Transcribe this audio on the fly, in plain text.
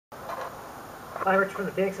Hi, Rich from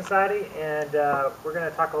the Phoenix Society, and we're going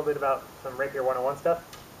to talk a little bit about some Rapier 101 stuff.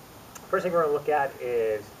 First thing we're going to look at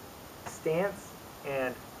is stance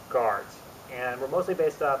and guards, and we're mostly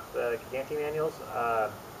based off the Giganti manuals.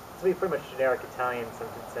 This will be pretty much generic Italian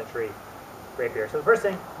 17th century Rapier. So the first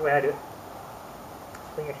thing, the way I do it,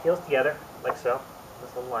 is bring your heels together, like so,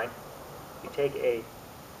 this little line. You take a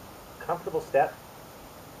comfortable step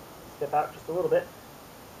out just a little bit,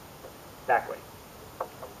 back way.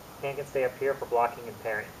 Hand can stay up here for blocking and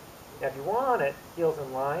parrying. Now if you want it, heels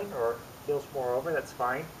in line or heels more over, that's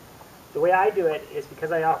fine. The way I do it is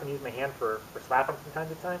because I often use my hand for slapping from time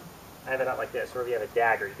to time, I have it out like this, or if you have a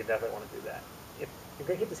dagger, you could definitely want to do that. If you're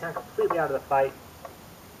going to keep this hand completely out of the fight,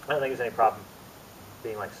 I don't think there's any problem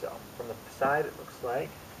being like so. From the side, it looks like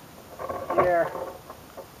here,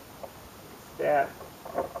 stab.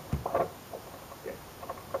 Good.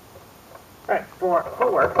 Alright, for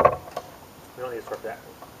footwork, we don't need to sword for that.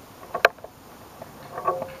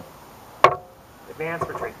 Advance,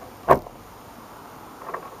 retreat. You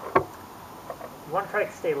want to try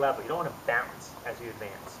to stay level. You don't want to bounce as you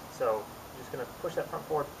advance. So you're just going to push that front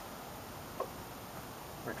forward.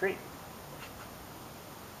 Retreat.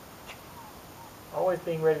 Always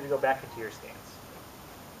being ready to go back into your stance.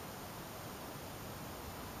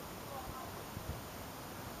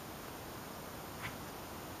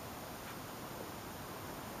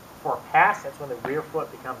 For a pass, that's when the rear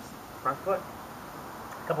foot becomes front foot.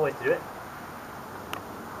 A couple ways to do it.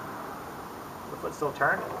 The foot still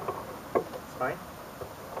turned. That's fine.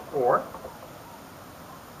 Or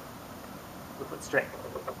the foot straight.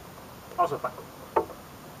 Also fine.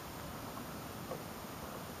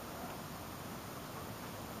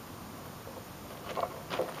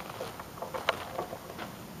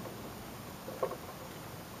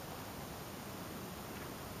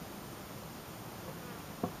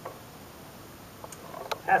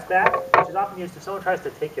 Pass back, which is often used if someone tries to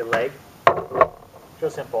take your leg. Real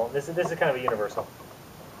simple. This is kind of a universal.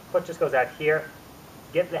 Foot just goes out here.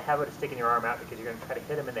 Get in the habit of sticking your arm out because you're going to try to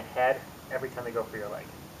hit them in the head every time they go for your leg.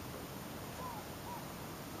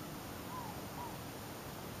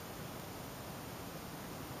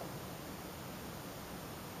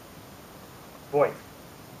 Void.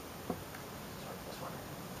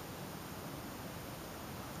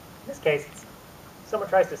 In this case, someone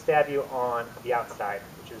tries to stab you on the outside,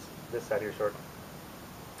 which is this side of your sword.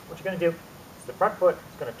 What you're going to do is the front foot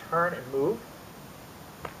is going to turn and move.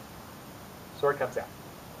 Sword comes out.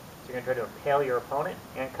 So you're going to try to impale your opponent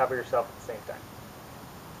and cover yourself at the same time.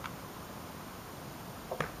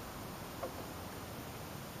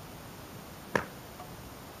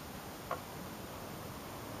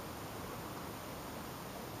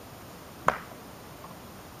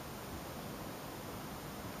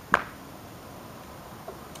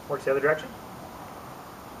 Works the other direction.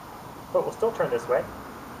 Foot will still turn this way.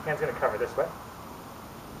 Hand's going to cover this way.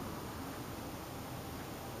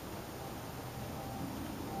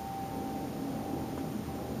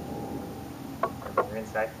 You're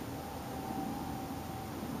inside.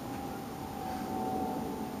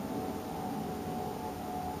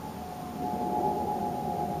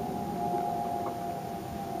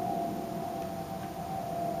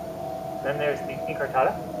 Then there's the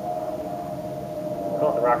Nicoletto.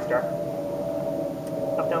 Call it the rock star.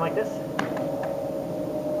 Up, down like this.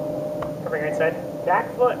 Covering your inside. Back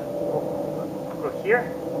foot. Go here.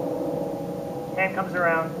 Hand comes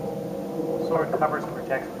around. Sword covers and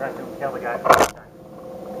protects and tries to impale the guy at the same time.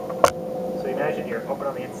 So you imagine you're open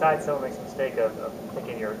on the inside. Someone makes a mistake of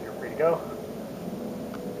thinking you're free to go.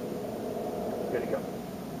 Good to go.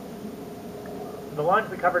 The lunge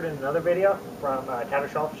we covered in another video from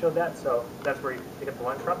Tattershall showed that, so that's where you pick up the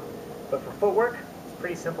lunge from. But for footwork, it's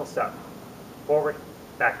pretty simple stuff. Forward,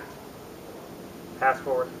 backwards. Pass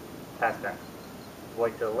forward, pass back.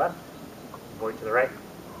 Void to the left, void to the right,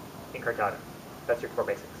 incartado. That's your core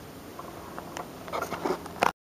basics.